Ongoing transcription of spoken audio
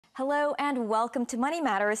Hello and welcome to Money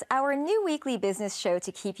Matters, our new weekly business show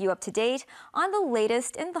to keep you up to date on the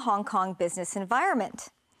latest in the Hong Kong business environment.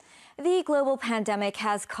 The global pandemic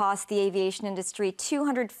has cost the aviation industry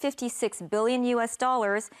 $256 billion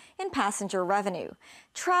in passenger revenue.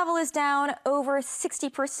 Travel is down over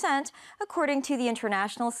 60%, according to the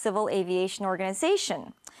International Civil Aviation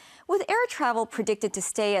Organization. With air travel predicted to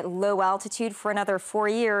stay at low altitude for another 4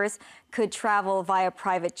 years, could travel via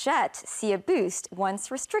private jet see a boost once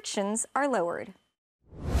restrictions are lowered?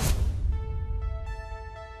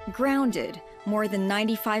 Grounded. More than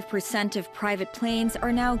 95% of private planes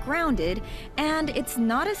are now grounded, and it's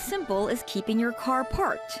not as simple as keeping your car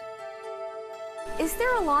parked. Is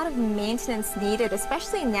there a lot of maintenance needed,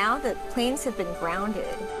 especially now that planes have been grounded?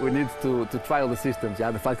 We need to try all the systems,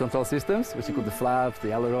 the flight control systems, which include the flaps,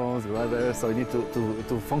 the ailerons, the rudder, so we need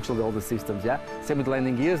to function all the systems, Same with the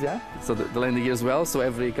landing gears, So the landing gear as well, so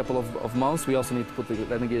every couple of months we also need to put the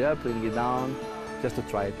landing gear up, landing gear down, just to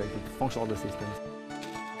try it, to function all the systems.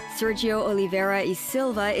 Sergio Oliveira y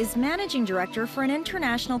Silva is managing director for an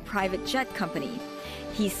international private jet company.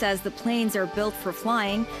 He says the planes are built for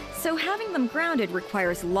flying, so having them grounded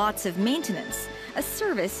requires lots of maintenance, a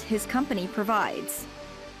service his company provides.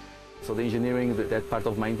 So the engineering, that part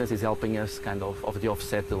of maintenance is helping us kind of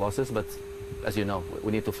offset the losses, but as you know,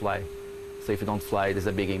 we need to fly. So if you don't fly, there's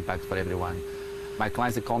a big impact for everyone. My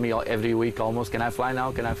clients, they call me every week almost, can I fly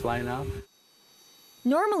now, can I fly now?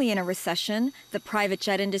 Normally in a recession, the private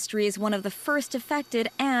jet industry is one of the first affected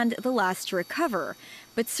and the last to recover.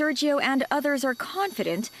 But Sergio and others are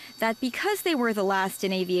confident that because they were the last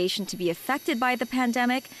in aviation to be affected by the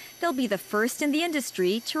pandemic, they'll be the first in the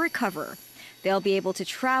industry to recover. They'll be able to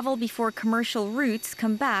travel before commercial routes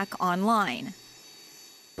come back online.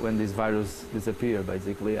 When this virus disappears,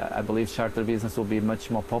 basically, I believe charter business will be much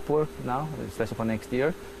more popular now, especially for next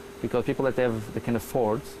year. Because people that can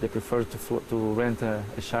afford, they prefer to rent a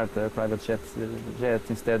charter, private jet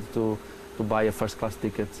instead to buy a first-class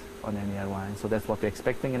ticket on any airline. So that's what we're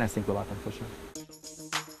expecting, and I think will happen for sure.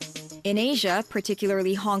 In Asia,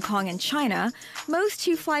 particularly Hong Kong and China, most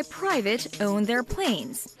who fly private own their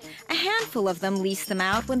planes. A handful of them lease them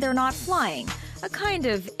out when they're not flying, a kind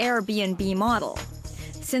of Airbnb model.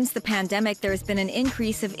 Since the pandemic, there's been an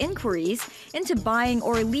increase of inquiries into buying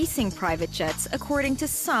or leasing private jets, according to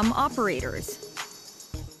some operators.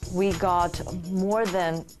 We got more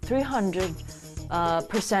than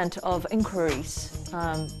 300% of inquiries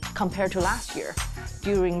compared to last year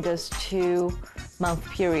during this 2-month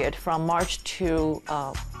period from March to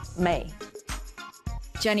May.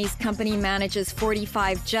 Jenny's company manages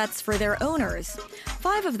 45 jets for their owners.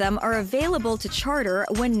 5 of them are available to charter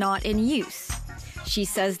when not in use. She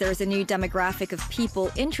says there's a new demographic of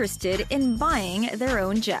people interested in buying their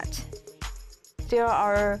own jet. There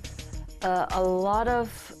are a lot of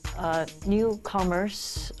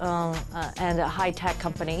newcomers and high-tech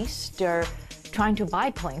companies. They're trying to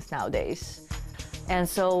buy planes nowadays. And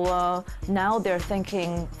so now they're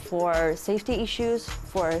thinking for safety issues,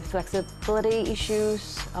 for flexibility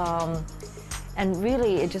issues, and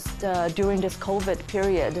really, during this COVID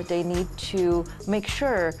period, they need to make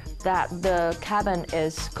sure that the cabin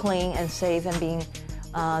is clean and safe and being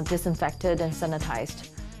disinfected and sanitized.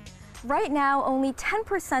 Right now, only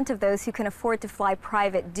 10% of those who can afford to fly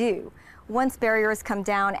private do. Once barriers come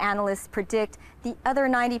down, analysts predict the other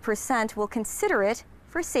 90% will consider it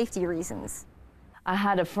for safety reasons. I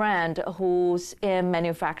had a friend who's in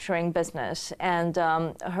manufacturing business, and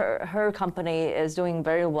her company is doing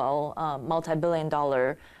very well,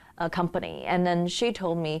 multi-billion-dollar company. And then she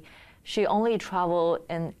told me she only traveled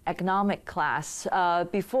in economic class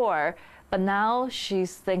before, but now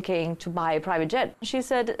she's thinking to buy a private jet. She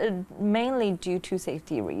said mainly due to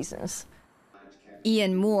safety reasons.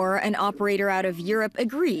 Ian Moore, an operator out of Europe,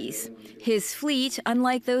 agrees. His fleet,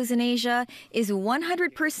 unlike those in Asia, is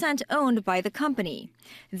 100% owned by the company.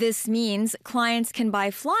 This means clients can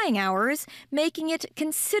buy flying hours, making it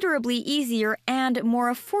considerably easier and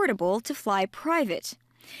more affordable to fly private.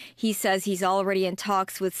 He says he's already in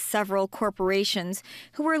talks with several corporations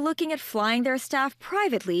who are looking at flying their staff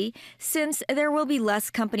privately since there will be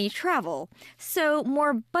less company travel, so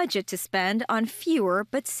more budget to spend on fewer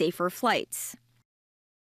but safer flights.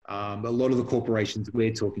 A lot of the corporations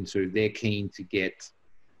we're talking to, they're keen to get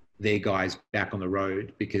their guys back on the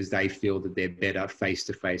road because they feel that they're better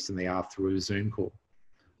face-to-face than they are through a Zoom call.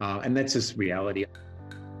 And that's just reality.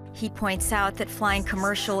 He points out that flying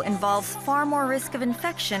commercial involves far more risk of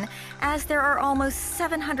infection, as there are almost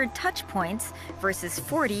 700 touch points versus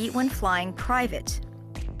 40 when flying private.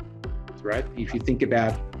 Right? If you think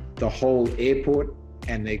about the whole airport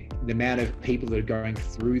and the amount of people that are going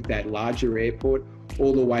through that larger airport,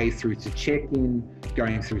 all the way through to check-in,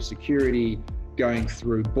 going through security, going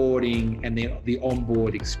through boarding, and then the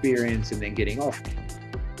onboard experience, and then getting off.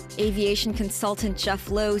 Aviation consultant Jeff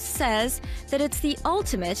Lowe says that it's the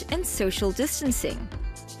ultimate in social distancing.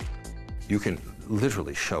 You can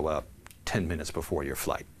literally show up 10 minutes before your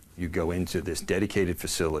flight. You go into this dedicated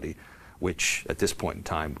facility, which at this point in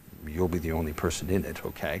time, you'll be the only person in it,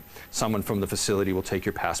 okay? Someone from the facility will take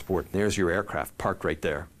your passport. There's your aircraft parked right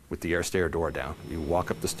there with the air stair door down. You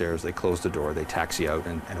walk up the stairs, they close the door, they taxi out,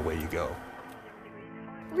 and away you go.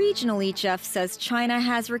 Regionally, Jeff says China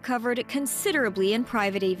has recovered considerably in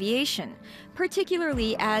private aviation,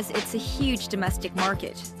 particularly as it's a huge domestic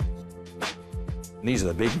market. These are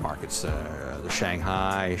the big markets, the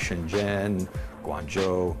Shanghai, Shenzhen,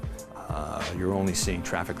 Guangzhou. You're only seeing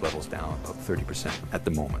traffic levels down about 30% at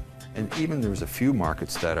the moment. And even there's a few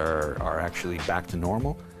markets that are actually back to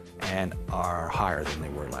normal and are higher than they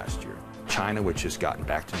were last year. China, which has gotten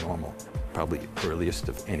back to normal, probably earliest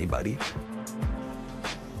of anybody.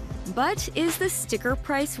 But is the sticker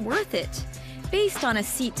price worth it? Based on a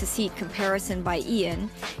seat-to-seat comparison by Ian,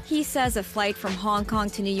 he says a flight from Hong Kong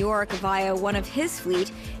to New York via one of his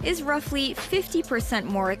fleet is roughly 50%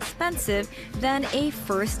 more expensive than a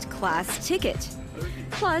first-class ticket.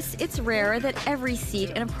 Plus, it's rare that every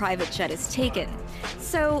seat in a private jet is taken,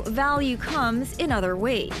 so value comes in other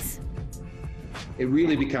ways. It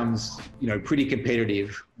really becomes, pretty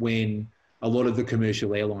competitive when a lot of the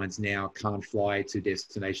commercial airlines now can't fly to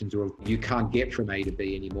destinations, or you can't get from A to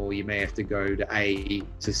B anymore. You may have to go to A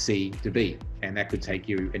to C to B, and that could take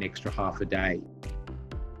you an extra half a day.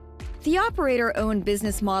 The operator-owned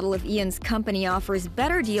business model of Ian's company offers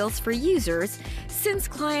better deals for users, since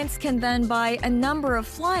clients can then buy a number of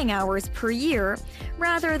flying hours per year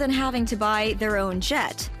rather than having to buy their own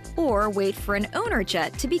jet or wait for an owner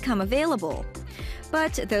jet to become available.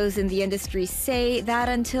 But those in the industry say that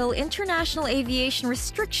until international aviation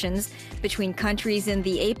restrictions between countries in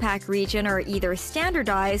the APAC region are either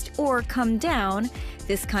standardized or come down,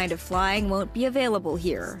 this kind of flying won't be available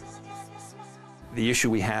here. The issue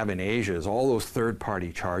we have in Asia is all those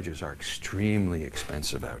third-party charges are extremely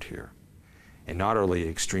expensive out here. And not only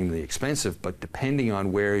extremely expensive, but depending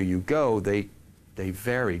on where you go, they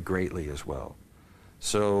vary greatly as well.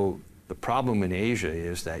 So the problem in Asia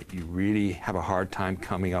is that you really have a hard time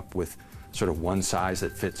coming up with sort of one size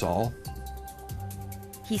that fits all.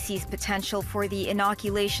 He sees potential for the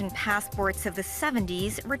inoculation passports of the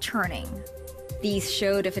 70s returning. These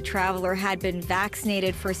showed if a traveler had been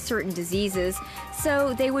vaccinated for certain diseases,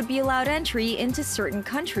 so they would be allowed entry into certain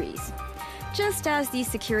countries. Just as the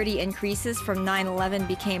security increases from 9/11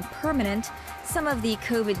 became permanent, some of the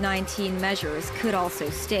COVID-19 measures could also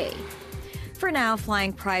stay. For now,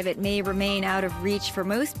 flying private may remain out of reach for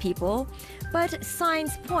most people, but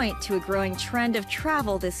signs point to a growing trend of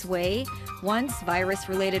travel this way once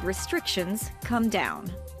virus-related restrictions come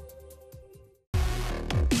down.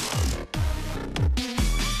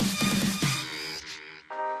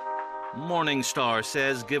 Morningstar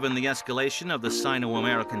says given the escalation of the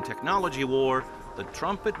Sino-American technology war, the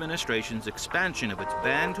Trump administration's expansion of its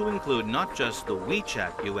ban to include not just the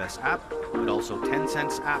WeChat US app, but also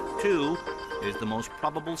Tencent's app too, is the most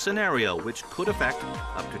probable scenario, which could affect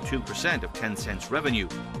up to 2% of Tencent's revenue.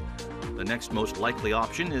 The next most likely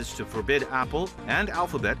option is to forbid Apple and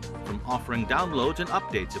Alphabet from offering downloads and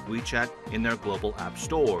updates of WeChat in their global app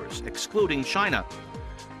stores, excluding China.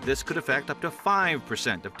 This could affect up to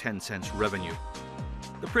 5% of Tencent's revenue.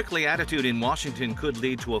 The prickly attitude in Washington could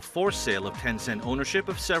lead to a forced sale of Tencent ownership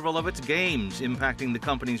of several of its games, impacting the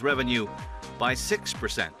company's revenue by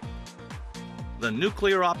 6%. The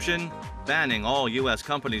nuclear option, banning all U.S.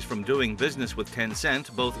 companies from doing business with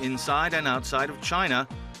Tencent, both inside and outside of China,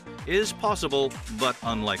 is possible but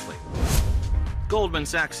unlikely. Goldman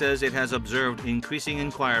Sachs says it has observed increasing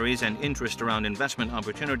inquiries and interest around investment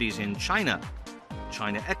opportunities in China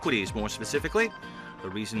equities more specifically, the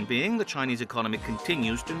reason being the Chinese economy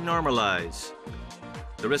continues to normalize.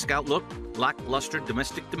 The risk outlook: lackluster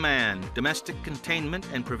domestic demand. Domestic containment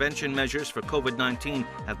and prevention measures for COVID-19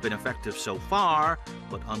 have been effective so far,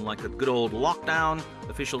 but unlike a good old lockdown,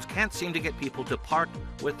 officials can't seem to get people to part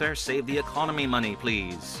with their Save the Economy money,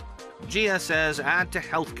 please. GS says add to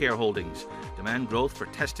healthcare holdings. Demand growth for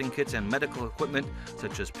testing kits and medical equipment,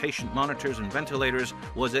 such as patient monitors and ventilators,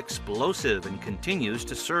 was explosive and continues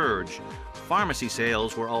to surge. Pharmacy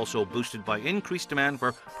sales were also boosted by increased demand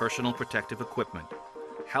for personal protective equipment,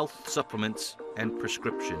 health supplements, and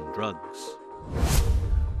prescription drugs.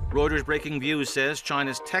 Reuters Breaking Views says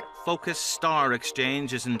China's tech-focused Star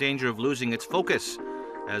Exchange is in danger of losing its focus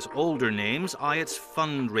as older names eye its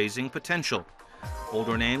fundraising potential.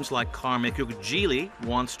 Older names like carmaker Geely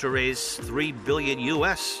wants to raise $3 billion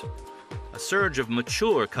US. A surge of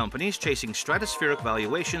mature companies chasing stratospheric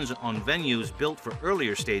valuations on venues built for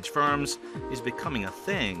earlier stage firms is becoming a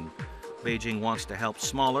thing. Beijing wants to help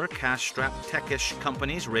smaller, cash-strapped, tech-ish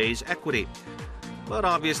companies raise equity. But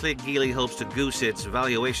obviously, Geely hopes to goose its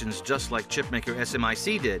valuations just like chipmaker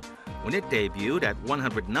SMIC did when it debuted at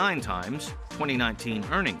 109 times 2019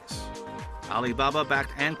 earnings.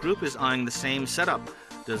 Alibaba-backed Ant Group is eyeing the same setup.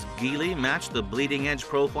 Does Geely match the bleeding-edge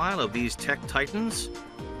profile of these tech titans?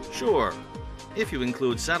 Sure, if you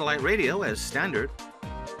include satellite radio as standard.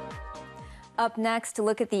 Up next, to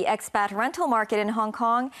look at the expat rental market in Hong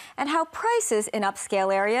Kong and how prices in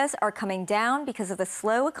upscale areas are coming down because of the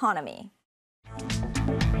slow economy.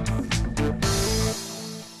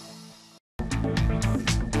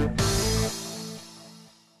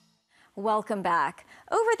 Welcome back.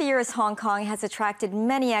 Over the years, Hong Kong has attracted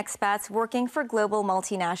many expats working for global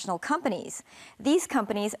multinational companies. These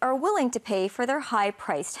companies are willing to pay for their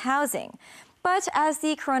high-priced housing. But as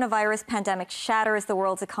the coronavirus pandemic shatters the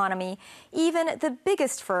world's economy, even the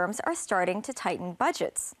biggest firms are starting to tighten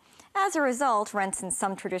budgets. As a result, rents in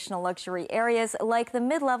some traditional luxury areas like the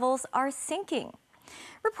mid-levels are sinking.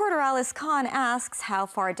 Reporter Alice Khan asks how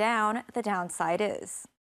far down the downside is.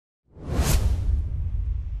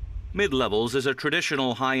 Mid-levels is a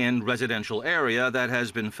traditional high-end residential area that has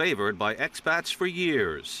been favored by expats for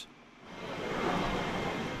years.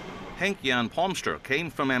 Henk Jan Palmster came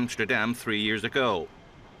from Amsterdam 3 years ago.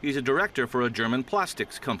 He's a director for a German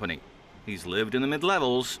plastics company. He's lived in the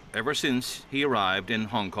mid-levels ever since he arrived in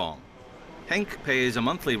Hong Kong. Henk pays a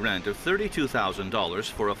monthly rent of $32,000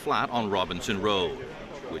 for a flat on Robinson Road,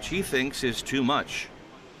 which he thinks is too much.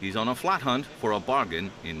 He's on a flat hunt for a bargain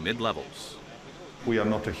in mid-levels. We are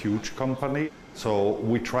not a huge company, so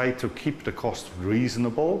we try to keep the cost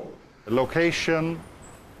reasonable. Location,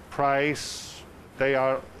 price, they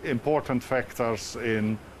are important factors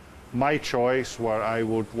in my choice where I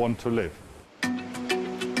would want to live.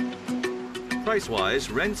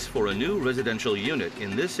 Price-wise, rents for a new residential unit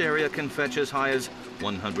in this area can fetch as high as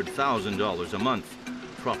 $100,000 a month.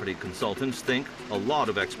 Property consultants think a lot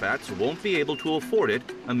of expats won't be able to afford it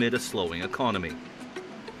amid a slowing economy.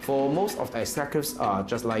 For most of the executives,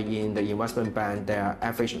 just like in the investment bank, their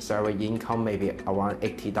average salary income may be around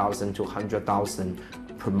 $80,000 to $100,000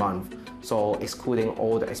 per month. So excluding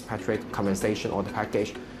all the expatriate compensation or the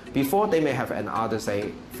package, before they may have another,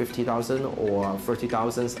 say, $50,000 or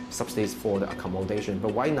 $30,000 subsidies for the accommodation.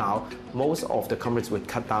 But right now, most of the companies would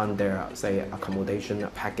cut down their, say, accommodation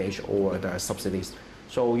package or the subsidies.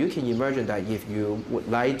 So you can imagine that if you would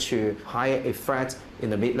like to hire a flat in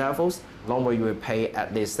the mid-levels, normally you will pay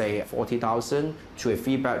at least, say, $40,000 to a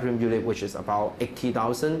 3-bedroom unit, which is about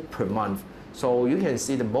 $80,000 per month. So you can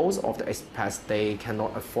see that most of the expats, they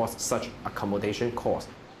cannot afford such accommodation cost.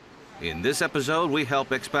 In this episode, we help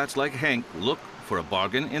expats like Henk look for a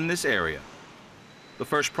bargain in this area. The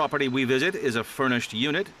first property we visit is a furnished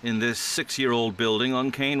unit in this 6-year-old building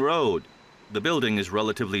on Kane Road. The building is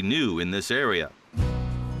relatively new in this area.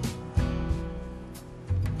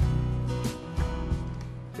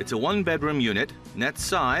 It's a 1-bedroom unit. Net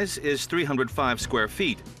size is 305 square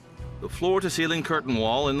feet. The floor-to-ceiling curtain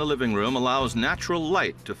wall in the living room allows natural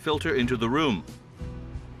light to filter into the room.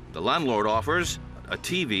 The landlord offers a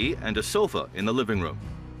TV and a sofa in the living room.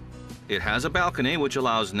 It has a balcony which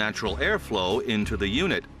allows natural airflow into the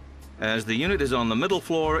unit. As the unit is on the middle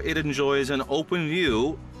floor, it enjoys an open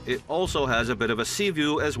view. It also has a bit of a sea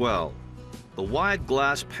view as well. The wide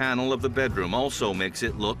glass panel of the bedroom also makes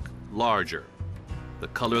it look larger. The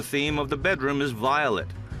color theme of the bedroom is violet.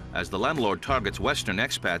 As the landlord targets Western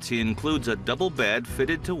expats, he includes a double bed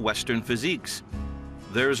fitted to Western physiques.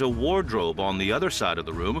 There's a wardrobe on the other side of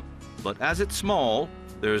the room, but as it's small,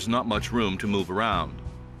 there's not much room to move around.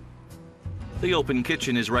 The open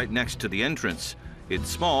kitchen is right next to the entrance. It's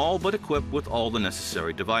small, but equipped with all the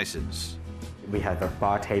necessary devices. We have a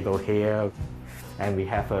bar table here, and we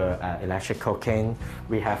have a electric cooking.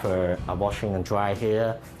 We have a washing and dry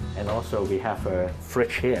here, and also we have a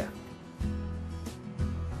fridge here.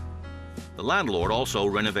 The landlord also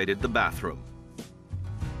renovated the bathroom.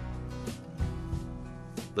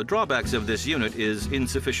 The drawbacks of this unit is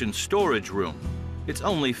insufficient storage room. It's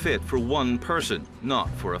only fit for one person, not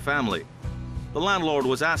for a family. The landlord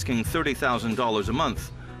was asking $30,000 a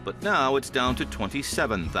month, but now it's down to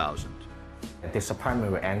 $27,000. This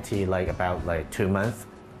apartment was empty about 2 months.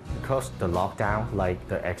 Because the lockdown,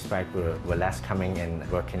 the expats were less coming and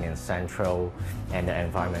working in Central and the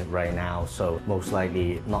environment right now. So most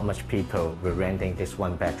likely not much people were renting this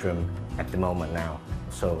 1-bedroom at the moment now.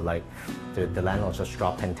 So like the landlord just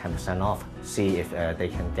drop in 10% off, see if they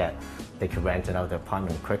can rent it out the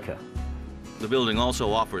apartment quicker. The building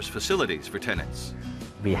also offers facilities for tenants.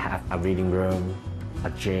 We have a reading room,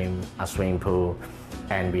 a gym, a swimming pool,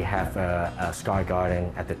 and we have a sky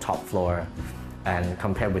garden at the top floor. And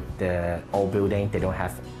compared with the old building, they don't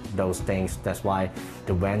have those things. That's why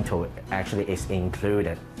the rental actually is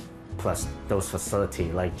included, plus those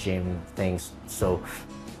facilities like gym things. So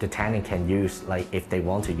the tenant can use like if they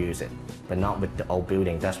want to use it, but not with the old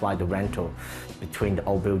building. That's why the rental between the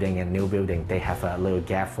old building and new building, they have a little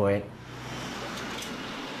gap for it.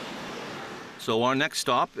 So our next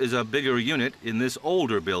stop is a bigger unit in this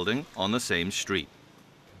older building on the same street.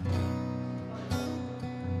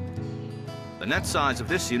 The net size of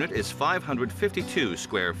this unit is 552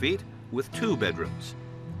 square feet with 2 bedrooms.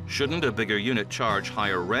 Shouldn't a bigger unit charge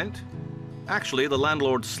higher rent? Actually, the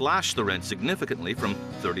landlord slashed the rent significantly from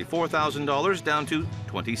 $34,000 down to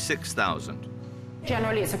 $26,000.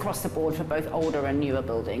 Generally, it's across the board for both older and newer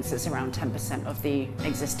buildings. It's around 10% of the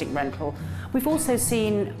existing rental. We've also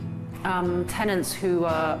seen tenants who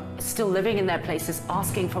are still living in their places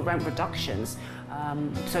asking for rent reductions.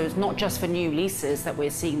 So it's not just for new leases that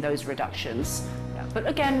we're seeing those reductions. But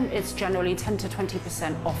again, it's generally 10 to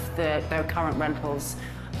 20% off their current rentals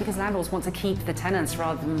because landlords want to keep the tenants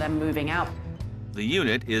rather than them moving out. The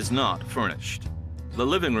unit is not furnished. The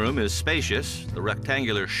living room is spacious. The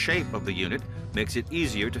rectangular shape of the unit makes it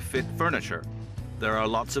easier to fit furniture. There are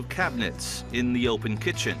lots of cabinets in the open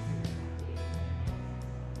kitchen.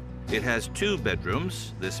 It has 2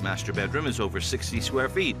 bedrooms. This master bedroom is over 60 square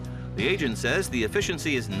feet. The agent says the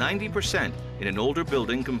efficiency is 90% in an older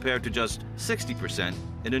building compared to just 60%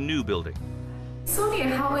 in a new building. Sonia,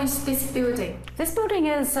 how is this building? This building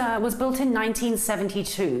was built in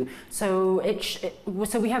 1972, so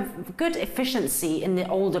we have good efficiency in the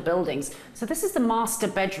older buildings. So this is the master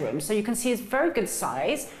bedroom, so you can see it's very good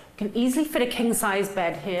size. You can easily fit a king-size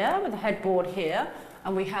bed here with a headboard here.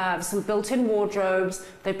 And we have some built-in wardrobes.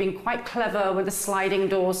 They've been quite clever with the sliding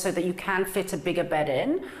doors so that you can fit a bigger bed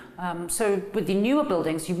in. So with the newer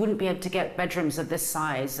buildings, you wouldn't be able to get bedrooms of this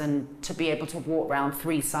size and to be able to walk around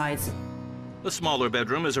 3 sides. The smaller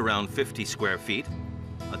bedroom is around 50 square feet.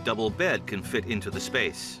 A double bed can fit into the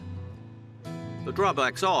space. The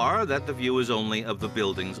drawbacks are that the view is only of the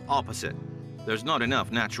building's opposite. There's not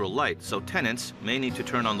enough natural light, so tenants may need to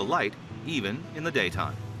turn on the light even in the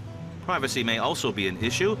daytime. Privacy may also be an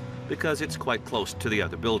issue because it's quite close to the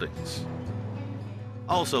other buildings.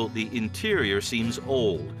 Also, the interior seems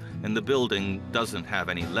old and the building doesn't have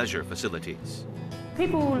any leisure facilities.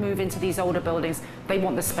 People who move into these older buildings, they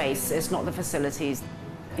want the space, it's not the facilities.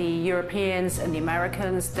 The Europeans and the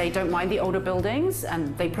Americans, they don't mind the older buildings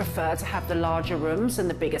and they prefer to have the larger rooms and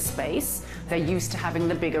the bigger space. They're used to having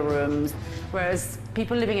the bigger rooms, whereas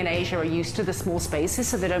people living in Asia are used to the small spaces,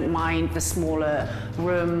 so they don't mind the smaller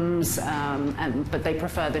rooms, but they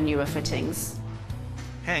prefer the newer fittings.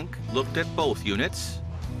 Hank looked at both units.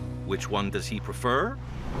 Which one does he prefer?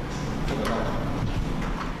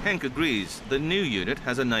 Hank agrees the new unit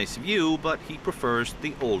has a nice view, but he prefers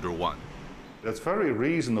the older one. That's very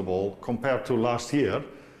reasonable compared to last year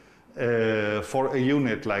for a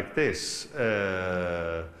unit like this.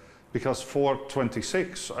 Because for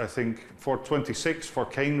 26, I think, for 26 for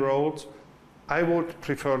Kane Road, I would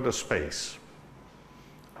prefer the space,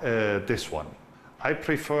 this one. I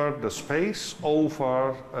prefer the space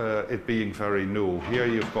over it being very new. Here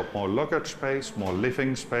you've got more luggage space, more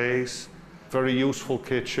living space, very useful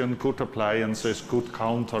kitchen, good appliances, good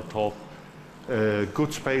countertop.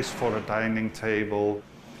 Good space for a dining table.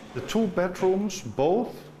 The 2 bedrooms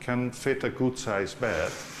both can fit a good sized bed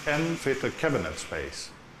and fit a cabinet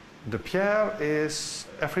space. The Pierre is,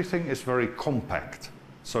 everything is very compact.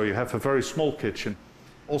 So you have a very small kitchen.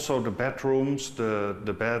 Also the bedrooms,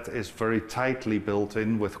 the bed is very tightly built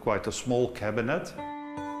in with quite a small cabinet.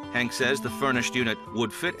 Hank says the furnished unit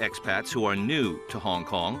would fit expats who are new to Hong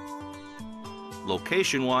Kong.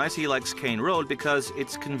 Location-wise, he likes Kane Road because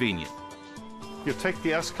it's convenient. You take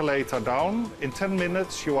the escalator down, in 10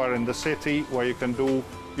 minutes you are in the city where you can do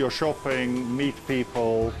your shopping, meet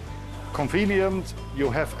people. Convenient, you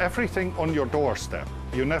have everything on your doorstep.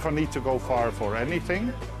 You never need to go far for anything,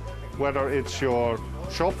 whether it's your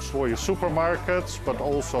shops or your supermarkets, but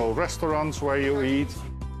also restaurants where you eat.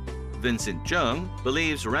 Vincent Zheng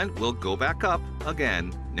believes rent will go back up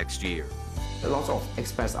again next year. Lots of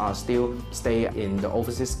expats are still stay in the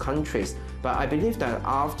overseas countries But I believe that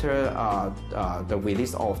after the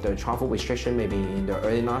release of the travel restriction, maybe in the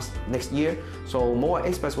early next year, so more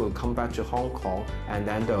expats will come back to Hong Kong, and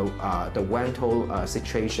then the rental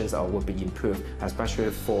situations will be improved, especially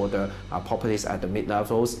for the properties at the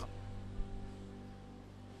mid-levels.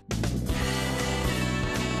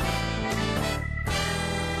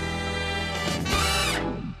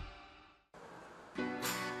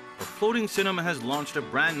 Floating Cinema has launched a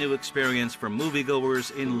brand new experience for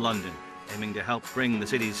moviegoers in London, aiming to help bring the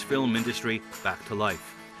city's film industry back to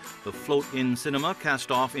life. The Float-In Cinema cast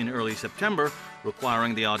off in early September,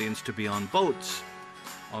 requiring the audience to be on boats.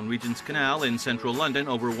 On Regent's Canal in central London,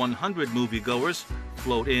 over 100 moviegoers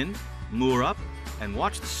float in, moor up, and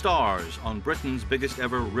watch the stars on Britain's biggest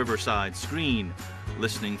ever riverside screen,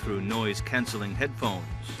 listening through noise-cancelling headphones.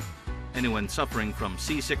 Anyone suffering from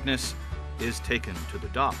seasickness is taken to the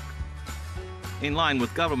dock. In line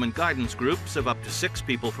with government guidance, groups of up to 6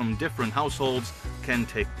 people from different households can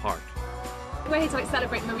take part. We're here to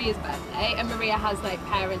celebrate Maria's birthday, and Maria has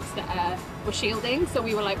parents that were shielding, so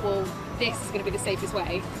we were like, well, this is going to be the safest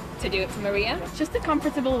way to do it for Maria. Just a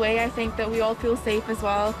comfortable way, I think, that we all feel safe as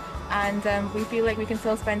well, and we feel like we can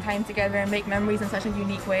still spend time together and make memories in such a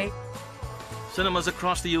unique way. Cinemas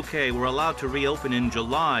across the UK were allowed to reopen in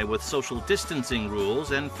July with social distancing rules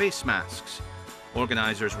and face masks.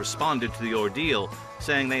 Organisers responded to the ordeal,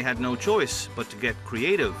 saying they had no choice but to get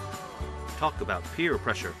creative. Talk about peer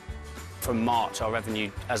pressure. From March, our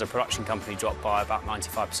revenue as a production company dropped by about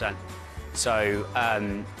 95%. So our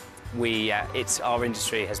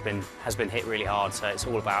industry has been hit really hard. So it's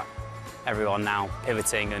all about everyone now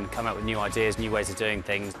pivoting and coming up with new ideas, new ways of doing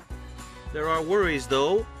things. There are worries,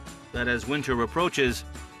 though, that as winter approaches,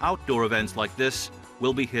 outdoor events like this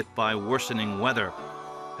will be hit by worsening weather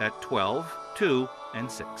at 12, 2,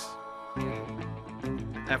 and 6.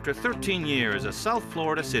 After 13 years, a South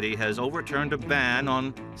Florida city has overturned a ban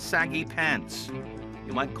on saggy pants.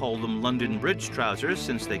 You might call them London Bridge trousers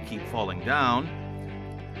since they keep falling down.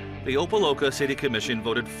 The Opa-locka City Commission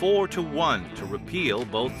voted 4-1 to repeal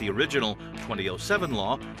both the original 2007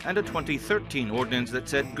 law and a 2013 ordinance that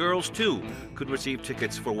said girls, too, could receive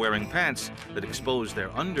tickets for wearing pants that exposed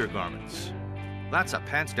their undergarments. That's a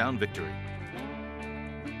pants-down victory.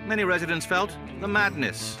 Many residents felt the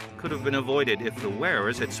madness could have been avoided if the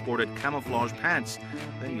wearers had sported camouflage pants.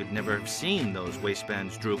 Then you'd never have seen those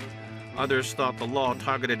waistbands droop. Others thought the law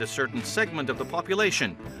targeted a certain segment of the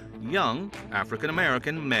population, young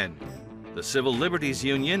African-American men. The Civil Liberties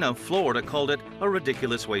Union of Florida called it a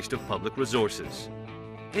ridiculous waste of public resources.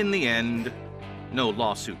 In the end, no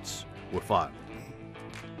lawsuits were filed.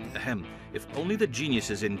 Ahem. If only the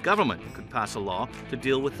geniuses in government could pass a law to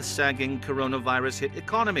deal with the sagging coronavirus-hit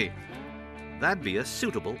economy. That'd be a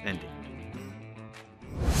suitable ending.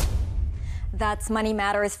 That's Money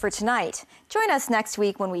Matters for tonight. Join us next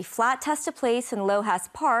week when we flat test a place in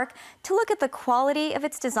Lohas Park to look at the quality of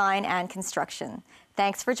its design and construction.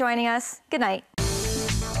 Thanks for joining us. Good night.